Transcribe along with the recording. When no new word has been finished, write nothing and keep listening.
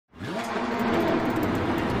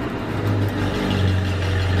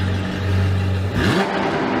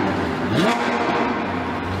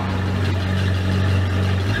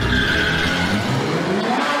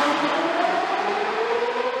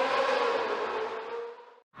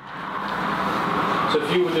So if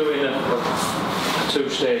you were doing a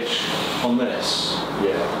two-stage on this,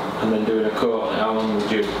 Yeah. and then doing a coat on it, how long would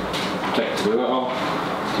you take to do it all? Do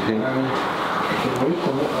you think? A week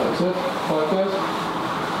on it, that's it. 5 days.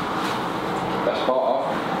 That's part off.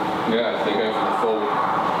 Yeah, if they go for the full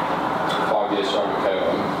 5 year striker coat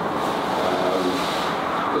on.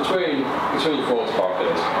 Between 4 to 5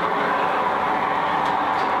 days.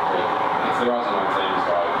 Yeah. If there are some things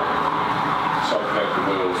like striker coat for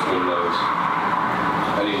wheels, windows,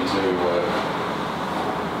 any interior work,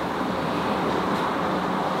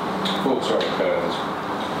 full striker coat is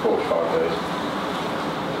 4 to 5 days.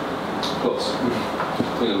 Plus,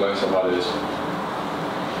 the most I've had is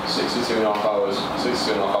 62.5 hours,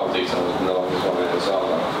 62.5 hour detail with no longer one in itself,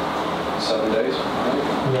 like 7 days, I think.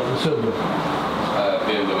 Yeah, the silver.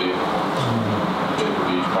 BMW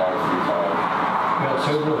 535. Yeah,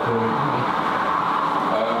 silver for a week, didn't you?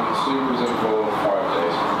 Super was in for 5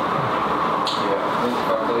 days. Yeah, I think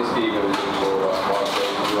 5 days. Ego was in for 5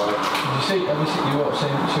 days as well. Did you see, have you seen, you got the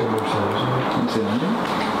same silver service, haven't you?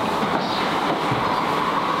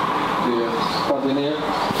 Yeah, spud in here.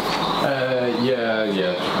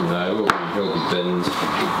 Yeah. No, he'll be binned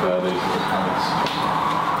fairly.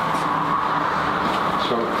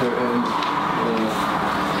 Strong coat in.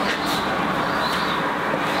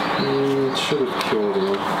 It should have cured him.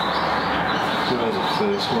 Where's the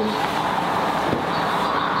first one?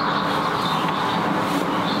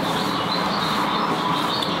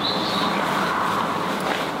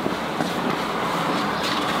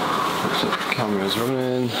 Looks like the camera's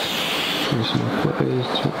running.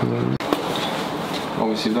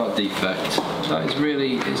 Obviously we've got a defect. That is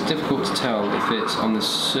really, it's difficult to tell if it's on the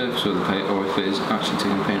surface of the paint or if it is actually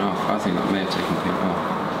taking the paint off. I think that may have taken the paint off.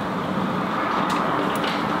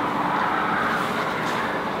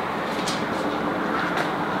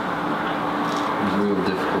 It's really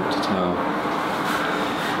difficult to tell.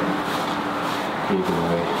 Either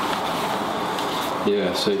way.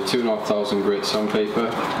 Yeah, so 2,500 grit sandpaper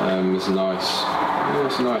is nice.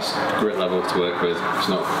 It's a nice grit level to work with. It's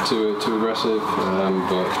not too aggressive,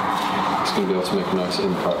 but it's going to be able to make a nice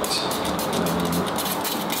impact.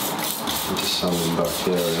 I'm just sanding back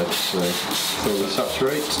here, so thoroughly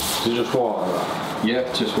saturate. Is it just water?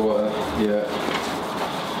 Yeah, just water. Yeah.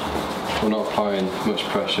 We're not applying much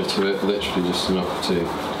pressure to it. Literally just enough to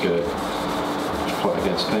get it flat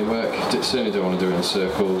against paintwork. Certainly don't want to do it in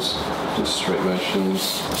circles. Just straight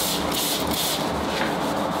motions.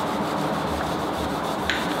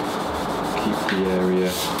 The area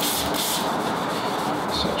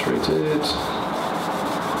saturated.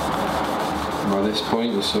 By this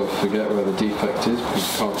point you sort of forget where the defect is because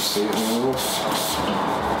you can't see it anymore.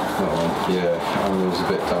 That one, yeah, and there's a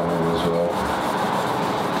bit down there as well.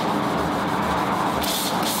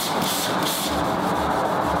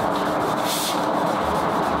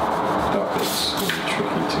 That bit's really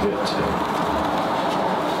tricky to get to.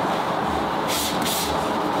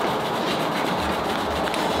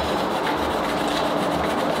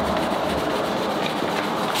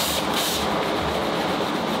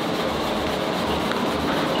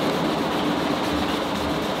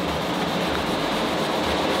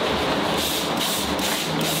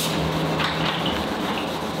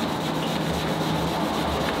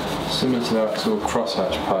 Similar to the actual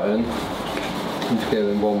crosshatch pattern, you can go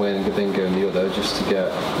in one way and then go in the other just to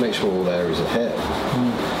make sure all areas are hit.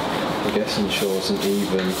 I guess ensures an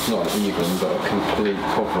even, not an even, but a complete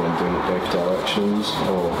covering doing it both directions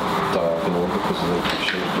or diagonal because of the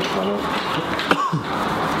shape of the panel.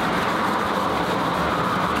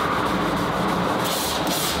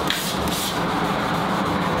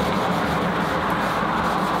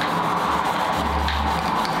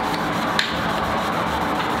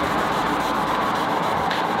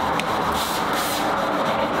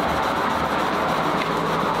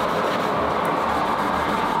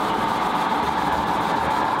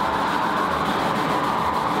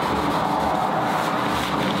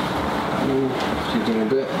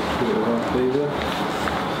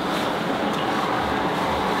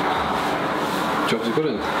 Job's a good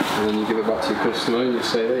one. And then you give it back to your customer and you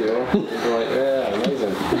say, there you are. You're like, yeah,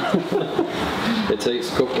 amazing. It takes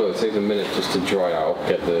a minute just to dry out,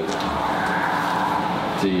 get the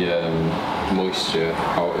moisture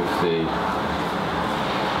out of the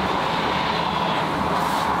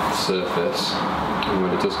surface. And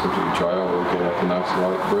when it does completely dry out, it'll get like a nice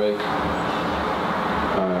light grey.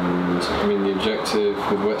 And I mean, the objective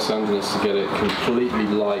with wet sanding is to get it completely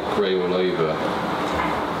light grey all over.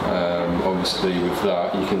 Obviously with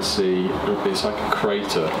that you can see it's like a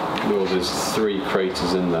crater. There's 3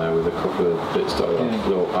 craters in there with a couple of bits dotted off,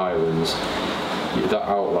 little islands. that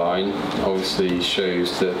outline obviously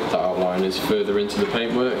shows that that outline is further into the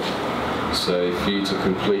paintwork. So for you to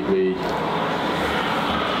completely,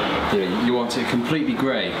 you want it completely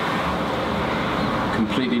grey,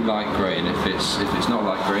 completely light grey, and if it's not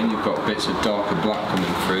light grey and you've got bits of darker black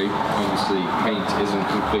coming through, obviously paint isn't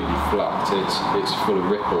completely flat, it's full of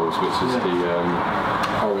ripples, which is the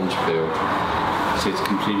orange peel. So to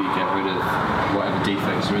completely get rid of whatever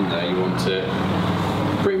defects are in there, you want it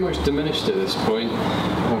pretty much diminished at this point,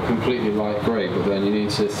 or completely light grey. But then you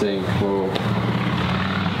need to think, well,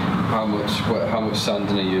 how much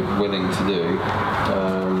sanding are you willing to do?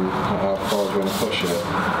 How far do you want to push it?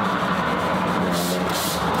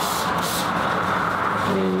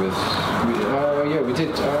 We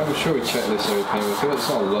did. I'm sure we checked this every paint. It's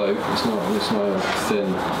not low. It's not a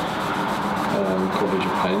thin coverage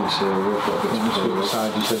of paint. So we've got a bit of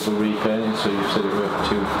side you said we're repainting, so you said it were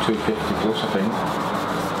 250 plus, I think.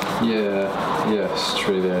 Yes,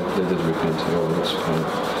 true. They did repaint it all. That's fine.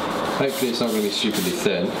 Hopefully, it's not going to be stupidly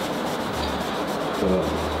thin, but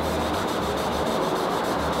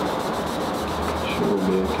sure we'll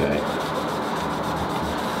be okay.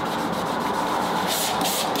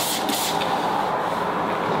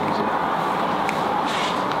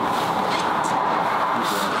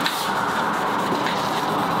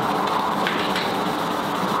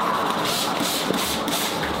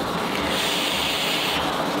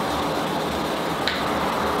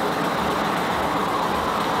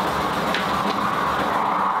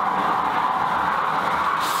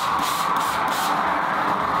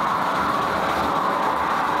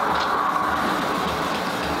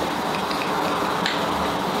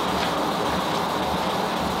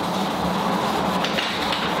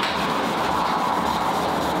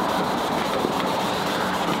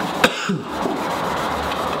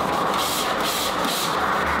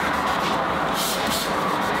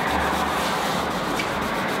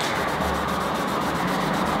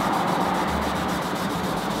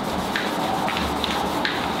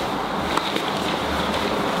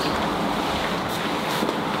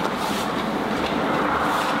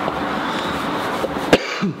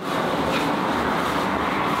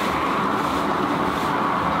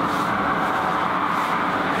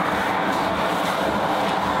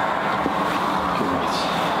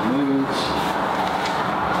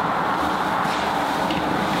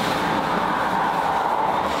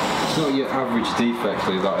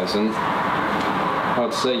 Defectly, that isn't.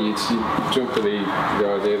 I'd say you'd jump at the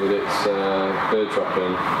idea that it's bird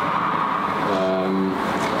dropping.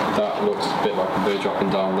 That looks a bit like a bird dropping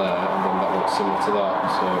down there, and then that looks similar to that.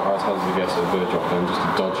 So I'd hazard a guess at a bird dropping, just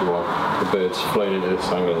a dodgy one. The bird's flown into this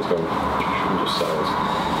angle and it's gone and just settled.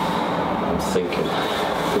 I'm thinking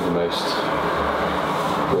for the most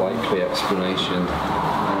likely explanation.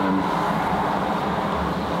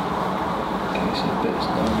 Okay, so bits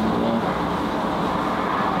down there.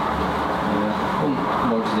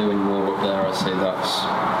 What to do any more up there, I'd say that's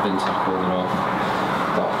been tackled enough.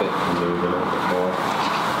 That bit can move a little bit more.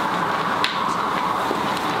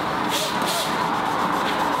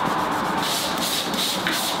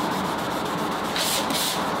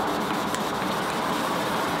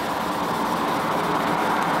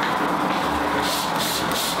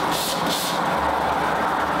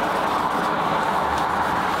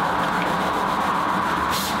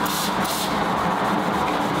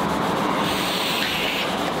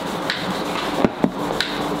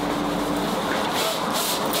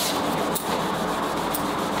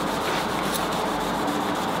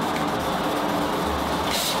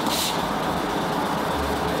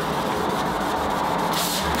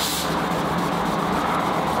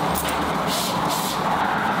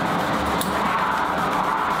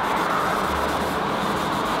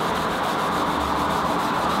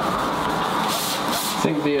 I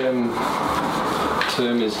think the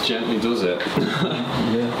term is gently does it.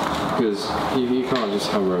 Yeah. Because you can't just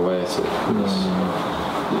hammer away at it.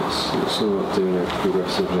 It's all about doing it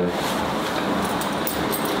progressively.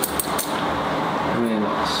 I mean,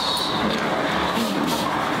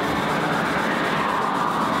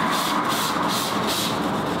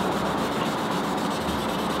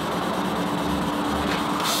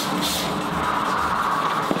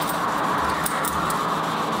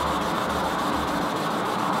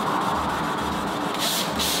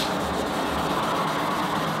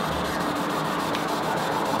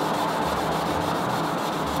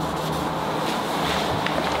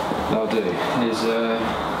 that'll do.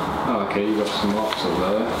 Oh, okay, you've got some marks up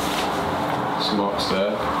there. Some marks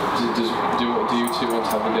there. Do you two want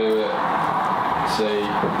to have a go at, say,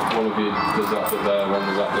 one of you does that bit there, one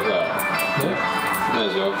does that bit there? Yeah.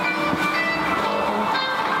 There's well.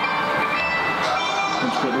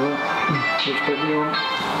 Let's put it up. Which bit do you want?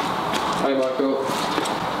 Hey Michael.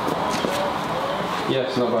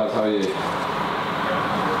 Yes, not bad, how are you?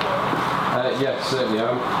 Yes, certainly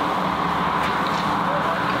am.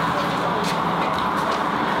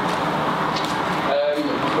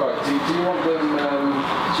 Right, do you want them,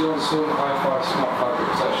 do you want some hi-fi smart fabric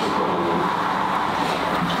protection put on them?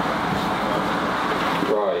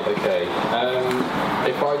 Right, okay.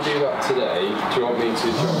 If I do that today, do you want me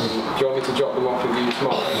to drop them off with you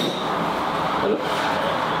tomorrow? Hello?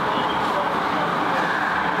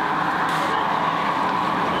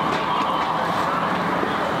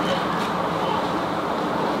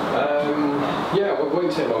 Yeah, it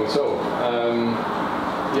won't take long at all.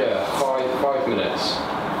 Yeah, 5 minutes.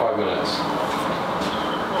 5 minutes.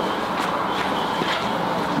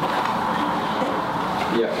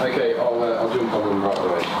 Yeah, okay, I'll jump on them right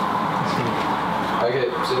away. Okay,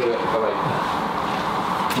 see you in a bit. Bye.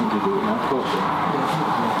 You can do it now, of course.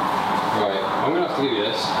 Right, I'm going to have to give you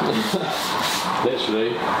this. Literally,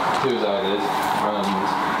 do as I did, and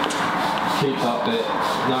keep that bit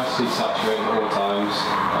nicely saturated at all times.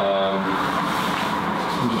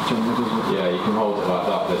 Yeah, you can hold it like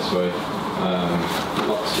that this way.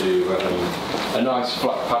 Not too a nice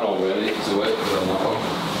flat panel really to work with on that one.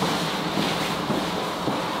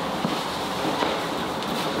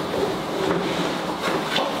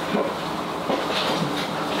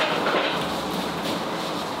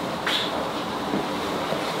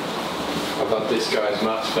 I've had this guy's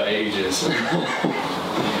maths for ages.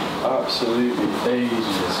 Absolutely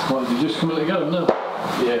ages. What, did you just come to get them now?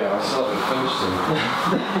 Yeah, I still haven't finished them.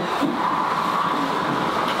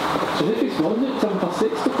 So if it's wasn't it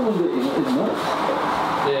 6 to come and do it, isn't it?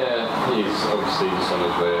 Yeah, he's obviously just on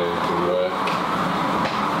his way home from work.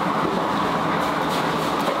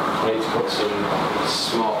 I need to put some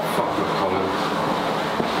smart fabric on him.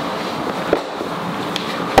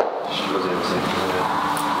 She was into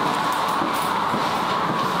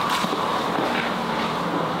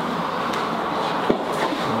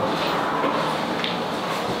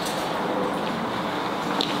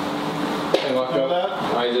Hey Michael,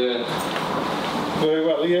 how you doing? Very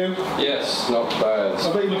well, are you? Yes, not bad. I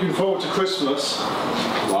bet you're looking forward to Christmas.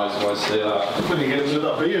 Why do I say that? When you get into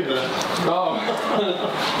that beard there. Oh!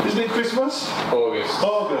 Isn't it Christmas? August.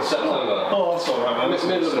 August. September. Oh, that's all right.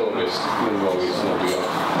 Middle of August. Middle of August, not be on.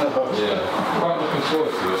 Yeah. Quite looking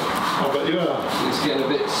forward to it. I bet you are. It's getting a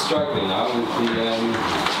bit straggly now with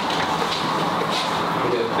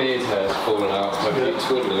the beard hairs falling out. So I keep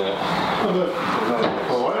twiddling it.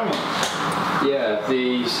 Oh, I am. Yeah,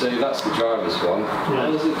 so that's the driver's one.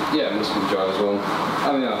 Yeah, it must be the driver's one.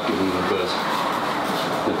 I mean, I've given them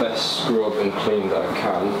the best scrub and clean that I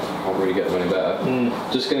can. Can't really get them any better.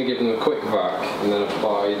 Just going to give them a quick vac and then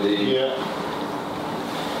apply the...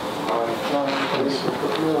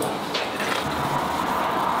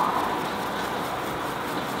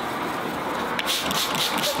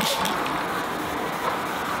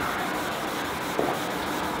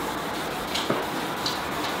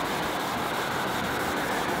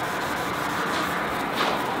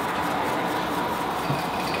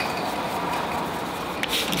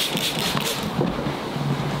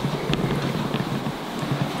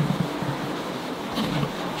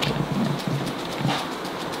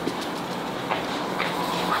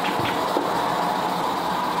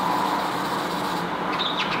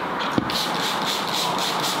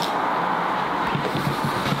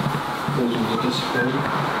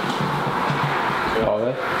 Are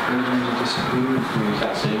they? Those ones are disappearing. You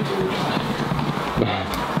can't see them.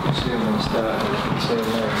 You see them when they start and you turn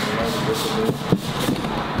there and the lights disappear.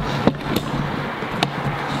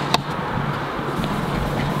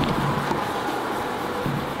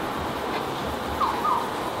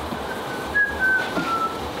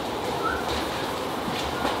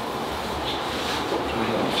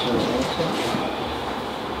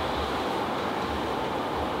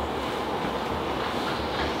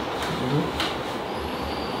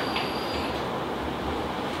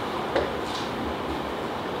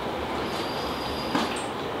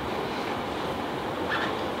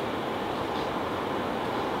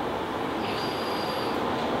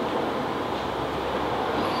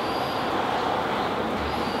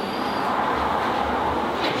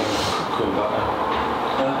 Coming back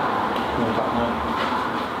now. Coming back now.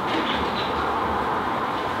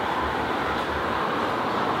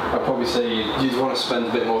 I'd probably say you'd want to spend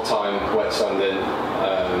a bit more time wet sanding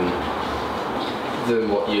than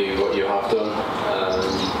what you have done.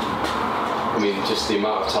 I mean, just the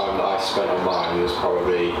amount of time that I spent on mine was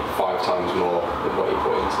probably 5 times more than what you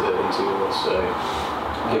put into yours. So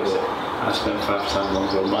Give it. I spent 5 times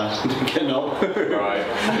longer on mine. Didn't get no. Right.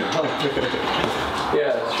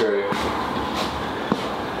 Yeah, true.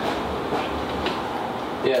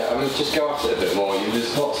 Yeah, I mean, just go at it a bit more.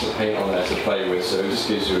 There's lots of paint on there to play with, so it just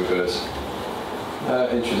gives you a good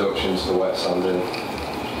introduction to the wet sanding. A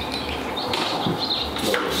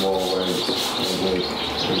little bit more when it's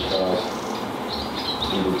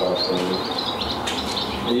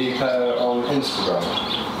Are you on Instagram?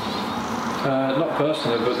 Not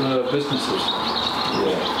personally, but the businesses.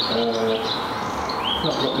 Yeah.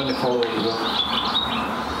 Not got many followers though.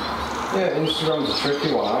 Yeah, Instagram's a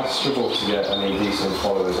tricky one. I struggle to get any decent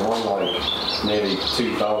followers. I'm on like nearly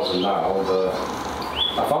 2,000 now, but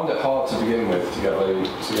I found it hard to begin with to get a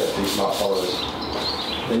decent amount of followers.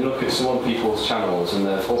 Then you look at some people's channels and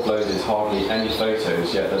they've uploaded hardly any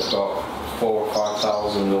photos, yet they've got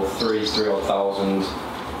 4,000 or 5,000 or 3,000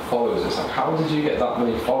 followers. It's like, how did you get that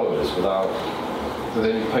many followers without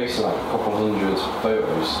only posting like a couple hundred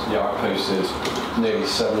photos? Yeah, I posted nearly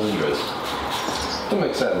 700. Doesn't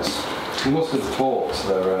make sense. You must have bought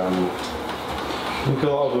their. I think a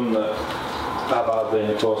lot of them that have hardly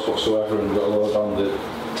any posts whatsoever and got a load on, they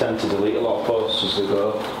tend to delete a lot of posts as they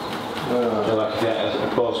go. So like if you get a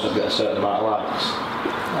post and get a certain amount of likes.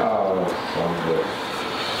 Oh, found it.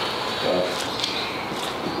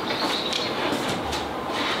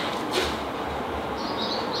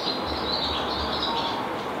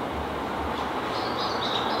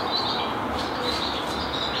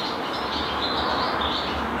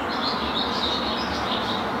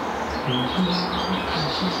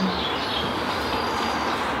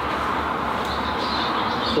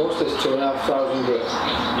 So what's this, 2,500 grit?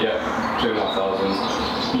 Yeah,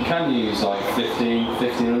 2,500. You can use like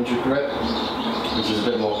 1,500 grit, which is a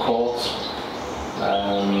bit more coarse.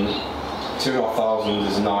 2,500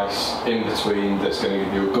 is nice in between. That's going to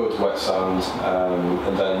give you a good wet sand,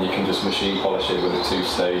 and then you can just machine polish it with a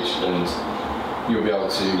 2-stage, and you'll be able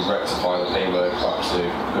to rectify the paintwork back to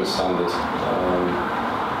good standard.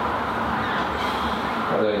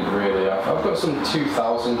 I don't really. I've got some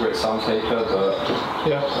 2,000 grit sandpaper, but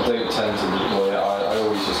Yeah. I don't tend to deploy it. I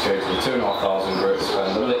always just go for the 2,500 grit,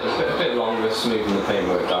 spend a bit longer smoothing the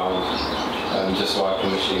paintwork down, just so I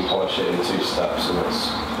can machine polish it in 2 steps, and it's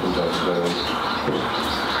enjoyable.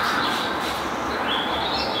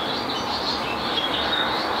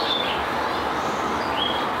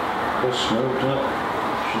 All smooth, doesn't it?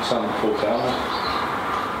 Should sound full camera.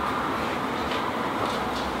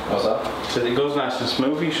 What's that? So it goes nice and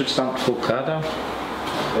smooth, you should stamp the full car down.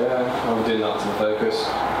 Yeah, I'm doing that to the focus.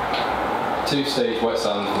 2-stage wet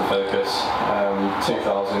sand to the focus,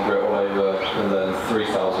 2,000 grit all over, and then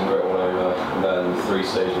 3,000 grit all over, and then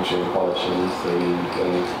 3-stage machine polishing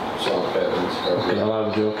and sand coatings.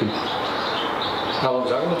 I'm joking. How long's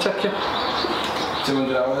that going to take you?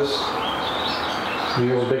 200 hours. You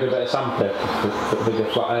use a bigger bit of sandpaper for bigger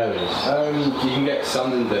flat areas. You can get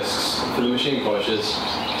sanding discs for the machine polishers,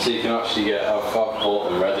 so you can actually get, I've bought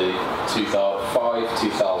them ready, 5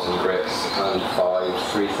 2,000 grits and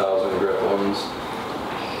 5 3,000 grit ones.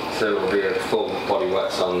 So it'll be a full body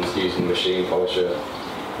wet sand using machine polisher.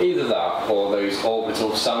 Either that or those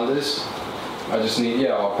orbital sanders. I just need,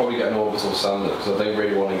 I'll probably get an orbital sander because I don't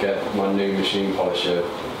really want to get my new machine polisher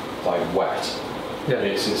like wet. Yeah.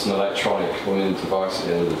 It's an electronic running device at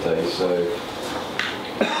the end of the day, so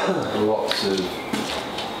lots of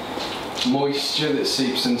moisture that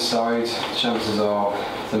seeps inside. Chances are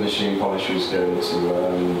the machine polisher is going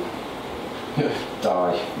to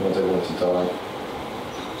die. I don't want it to die.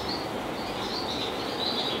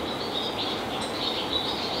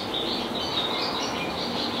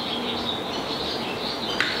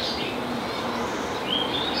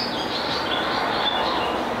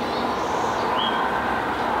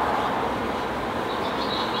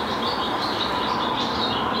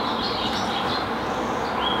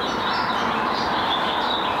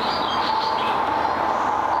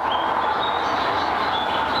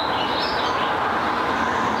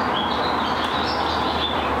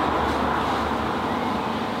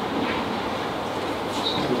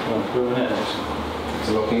 It's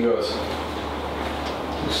looking good.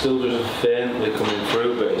 It's still just faintly coming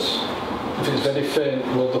through, but it's... If it's very faint,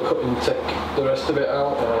 will the cutting take the rest of it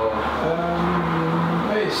out? Or?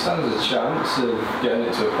 It stands a chance of getting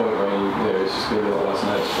it to a point where it's just going to be a lot less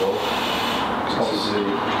noticeable. Obviously,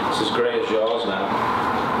 It's as grey as yours now.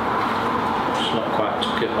 It's not quite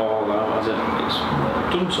took it all out, has it? It's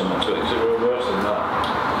done something to it, because it was worse than that.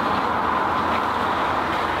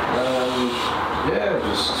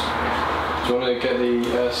 just. Do you want to get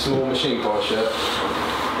the small machine polisher?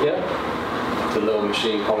 Yeah. The little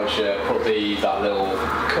machine polisher, put that little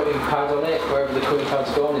cutting pad on it, wherever the cutting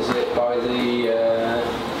pad's gone. Is it by the... Yeah.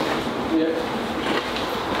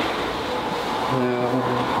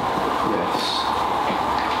 Yes.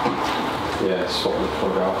 Yeah, swap the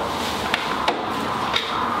plug out.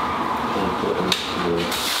 And put it into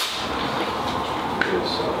the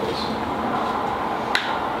size.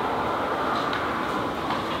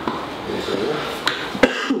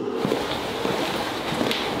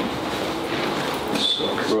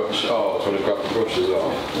 Brush. Oh, I was going to grab the brush as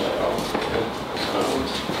well.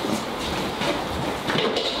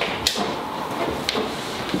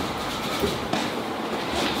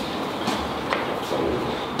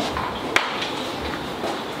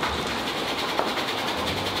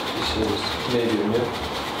 This is medium, yeah?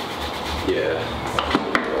 Yeah.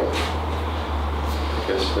 I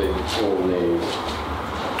guess they all need.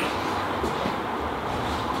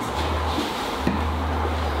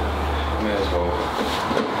 May as well.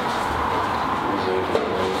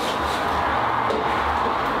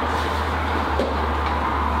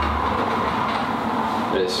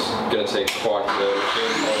 It's going to take quite a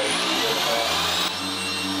machine polish.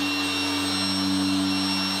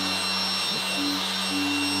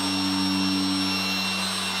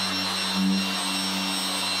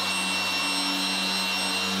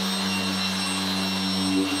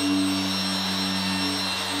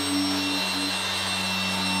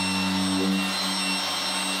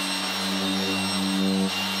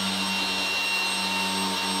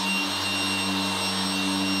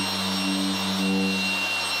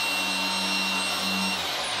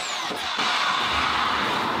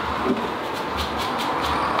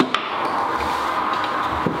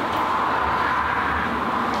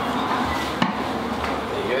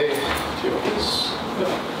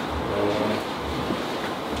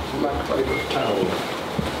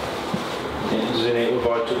 Does it need to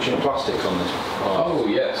avoid touching plastic on this? Oh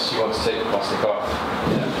yes, you want to take the plastic off.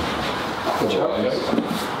 Yeah. Otherwise,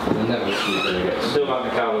 you're never really going to get. Still like the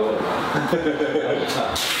Karud.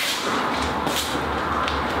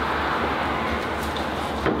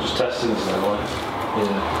 Just testing this now, right?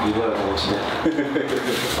 Yeah. You learn this,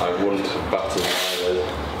 yeah. I wouldn't have batted an eyelid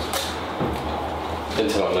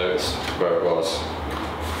until I noticed where it was.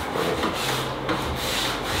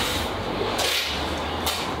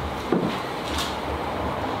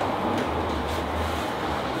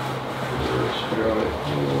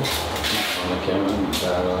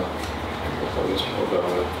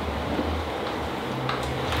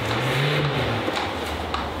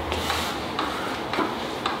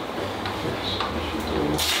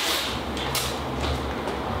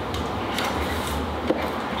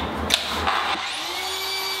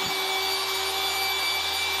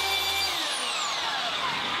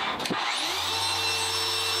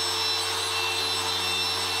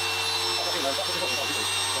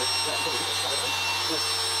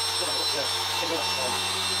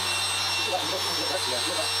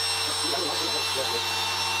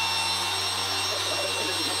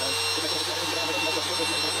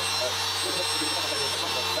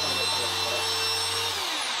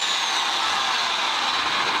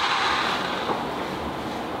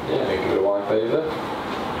 Yeah, give it a wipe over.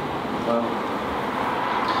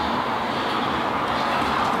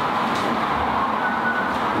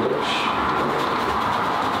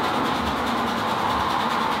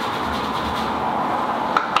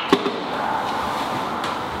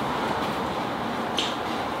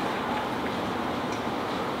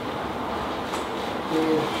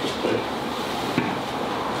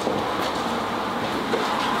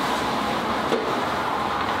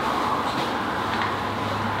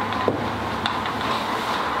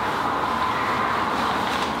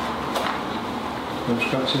 No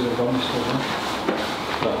scratches are gone still, huh?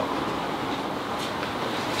 No.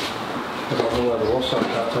 I don't know where the was, so I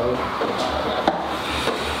can't tell.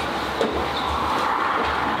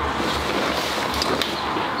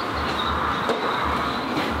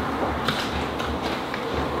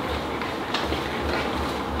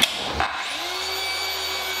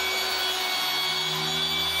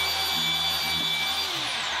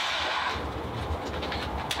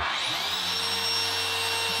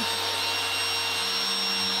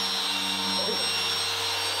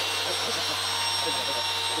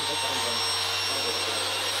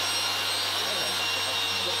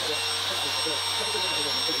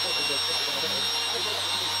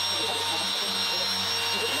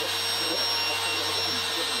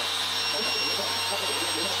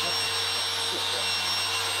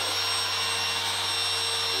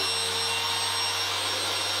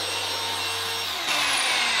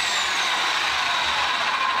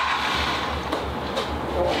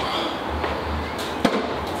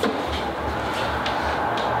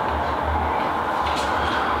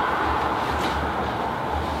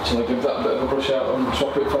 Shall I give that a bit of a brush out and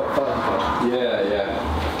swap it for a fan pad?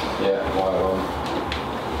 Yeah, white one.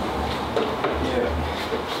 Yeah.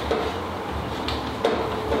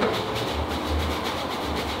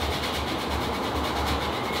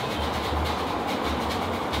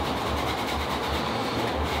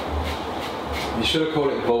 You should have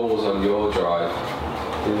called it Bubbles on your drive.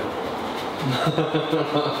 Yeah.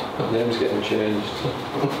 Name's getting changed.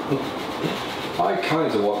 I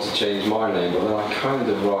kind of want to change my name, but then I kind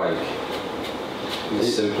of like the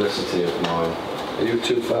simplicity of mine. Are you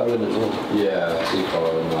too far in it now? Yeah, too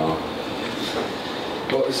far in now.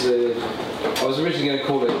 What is the... I was originally going to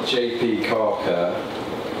call it JP Car Care,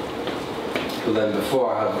 but then before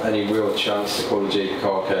I had any real chance to call it JP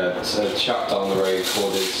Car Care, a chap down the road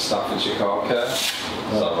called it Staffordshire Car Care.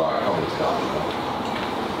 So right, I'll just that.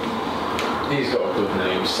 He's got a good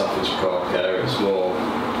name, Staffordshire Car Care. It's more...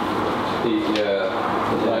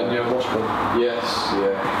 Like near Washburn? Yes,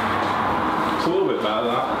 yeah. It's a little bit better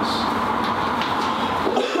than that.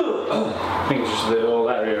 I think it's just the whole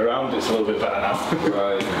area around it's a little bit better now.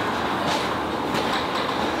 Right.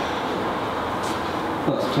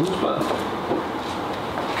 That's too much better.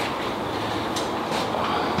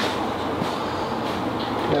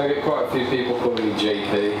 Yeah, I get quite a few people calling me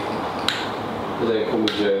JP. They don't call me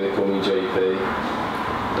Joe, they call me JP.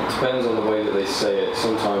 It depends on the way that they say it.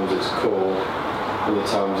 Sometimes it's cool, other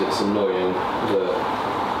times it's annoying. But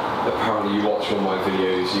apparently you watch all my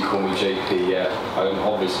videos, you call me JP, yeah. I'm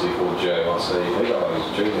obviously called Joe. I'll say, hey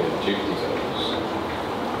guys, Joe here, JP Jones.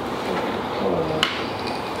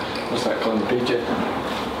 What's that called? PJ?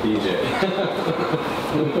 PJ.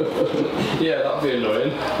 Yeah, that'd be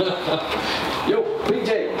annoying. Yo, PJ!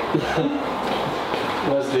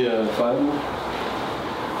 Where's the final?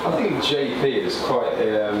 I think JP is quite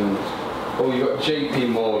well, you've got JP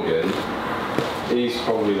Morgan. He's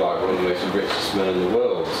probably like one of the most richest men in the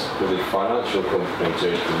world with his financial company,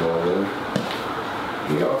 JP Morgan.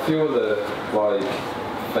 You've got a few other like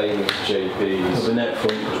famous JPs. The net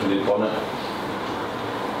front was with his bonnet.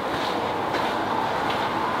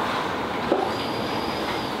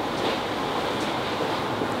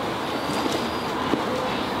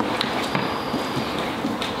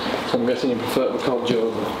 So I'm guessing you prefer to be called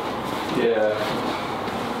Joe? Yeah.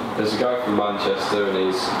 There's a guy from Manchester and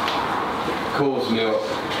he's calls me up.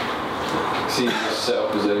 He's just set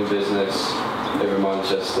up his own business over in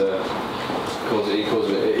Manchester. He calls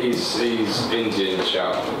me. He's Indian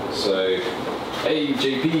chap. So, hey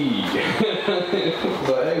JP. He's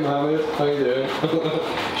like, hey Mohammed, how you doing?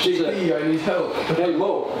 JP, I need help. Hey,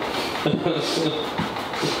 whoa!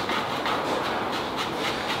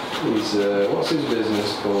 He's what's his business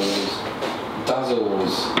called?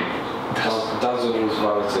 Dazzles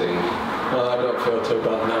Valeting. Oh, I don't feel too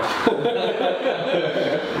bad now.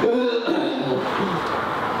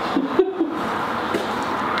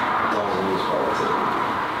 Dazzles Valeting.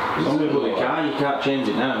 Some people you can't change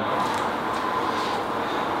it now.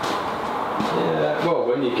 Yeah. Well,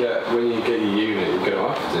 when you get your unit, you're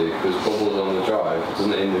gonna have to, because bubbles on the drive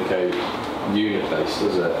doesn't indicate unit base,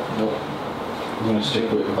 does it? Nope. I'm going to stick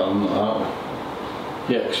with it, but I'm not out.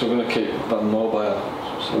 Yeah, because we're going to keep that mobile.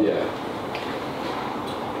 So. Yeah,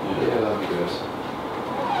 that'd be good.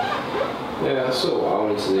 Yeah, that's sort of what I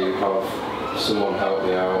wanted to do, have someone help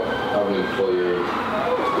me out, have an employee.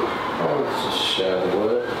 I'll just share the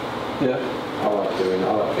work. Yeah. I like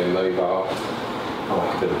being mobile. I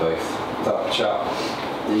like a bit of both. That chap,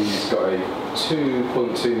 he's got a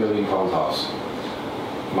 £2.2 million house.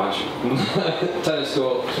 Mansion. Tennis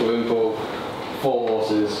court, swimming pool, 4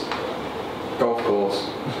 horses, golf course.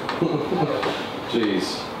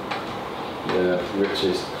 Jeez. Yeah,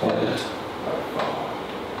 richest client.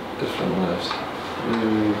 Different lives.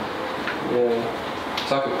 Yeah.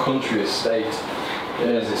 It's like a country estate.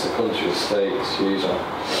 Yes, it's a country estate. It's huge.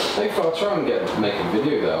 I'll try and make a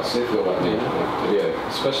video there. I'll see if they'll let me make a video.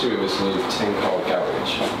 Especially with this new 10-car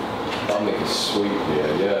garage. That'll make a sweet video,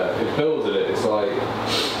 yeah. It building it, it's like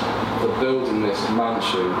they're building this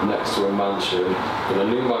mansion next to a mansion, and the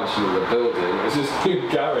new mansion that they're building is this new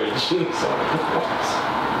garage. It's like,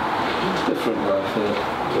 what? Different life, yeah.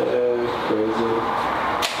 Yeah, crazy.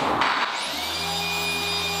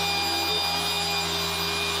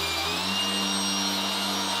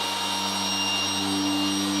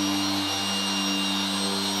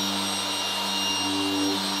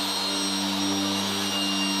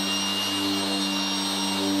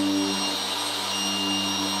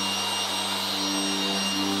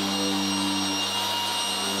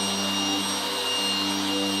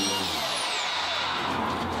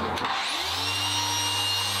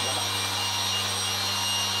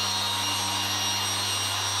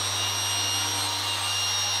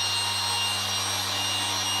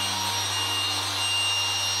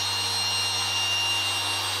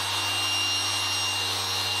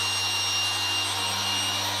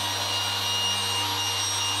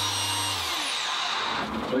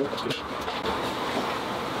 do.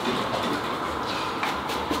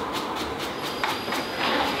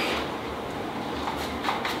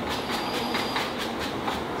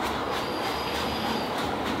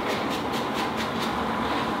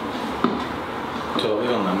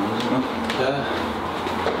 Totally on them, isn't it? Yeah.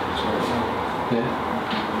 Yeah.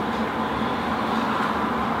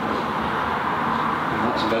 And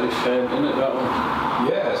that's very faint, isn't it, that one?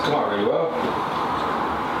 Yeah, it's come out really well.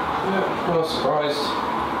 Yeah, I'm not surprised.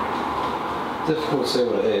 Difficult to say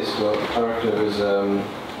what it is, but I reckon it was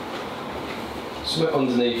something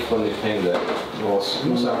underneath when they painted it. What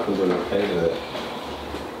must have happened when they painted it?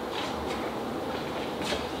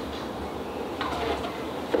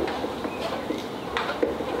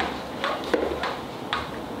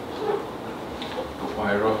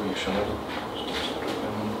 Wire over your shoulder.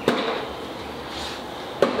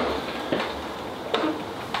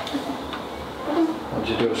 How'd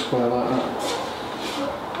you do a square like that?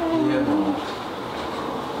 Yeah.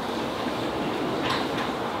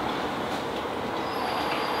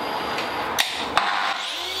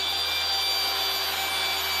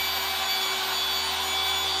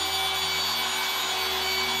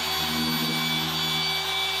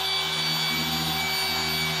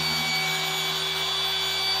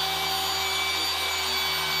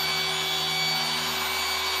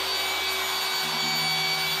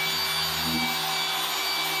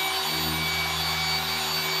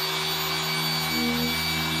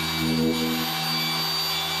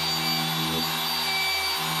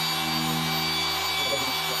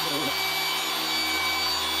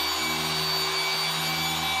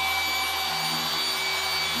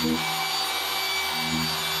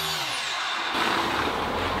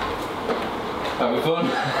 That'll be fun.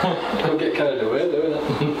 Don't get carried away doing it.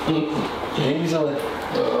 Easily.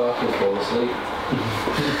 Oh, I can fall asleep.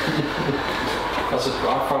 That's what I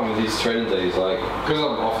found with these training days, like, because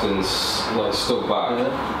I'm often like stuck back,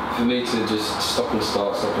 for me to just stop and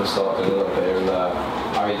start, doing a little bit here and there,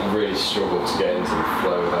 I really struggle to get into the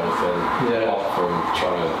flow of anything, apart from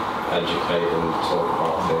trying to educate and talk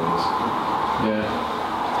about things. Yeah.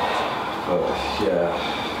 But yeah,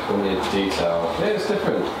 when you detail, yeah, it's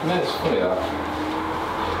different. Yeah, it's funny that.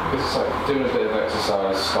 Because it's like doing a bit of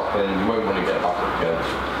exercise, stopping, you won't want to get back up again.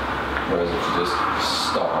 Whereas if you just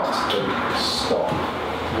start, then stop.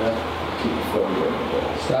 Yeah. Keep the flow going a bit.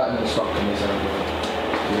 Starting and stopping is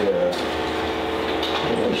Yeah.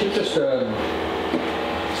 We should just start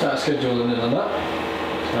scheduling in on that.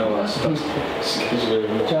 Oh, that's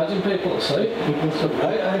scheduling. Charging people to sleep. That's a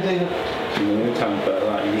great idea. In the meantime, but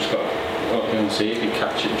like, you just got to look and see if you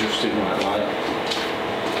catch it just in right light.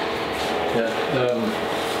 Yeah.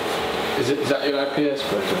 Is that your IPS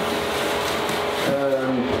version?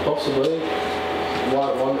 Possibly.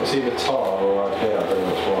 White one, it's either tar or IPA, I don't know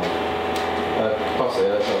which one. Possibly,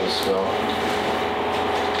 let's have a smell.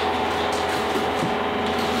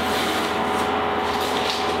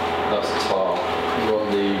 That's tar.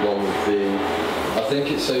 The one with the... I think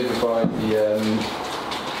it's over by the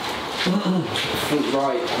front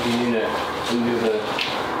right of the unit, under the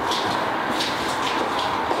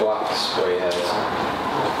black spray head.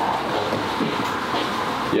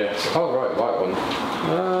 Yes. Oh right, white one.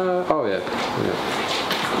 Oh yeah.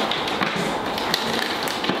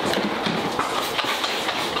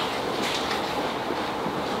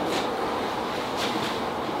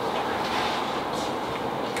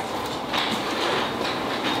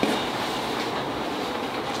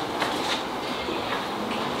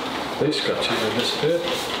 These scratches have disappeared,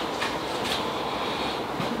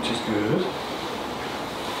 which is good.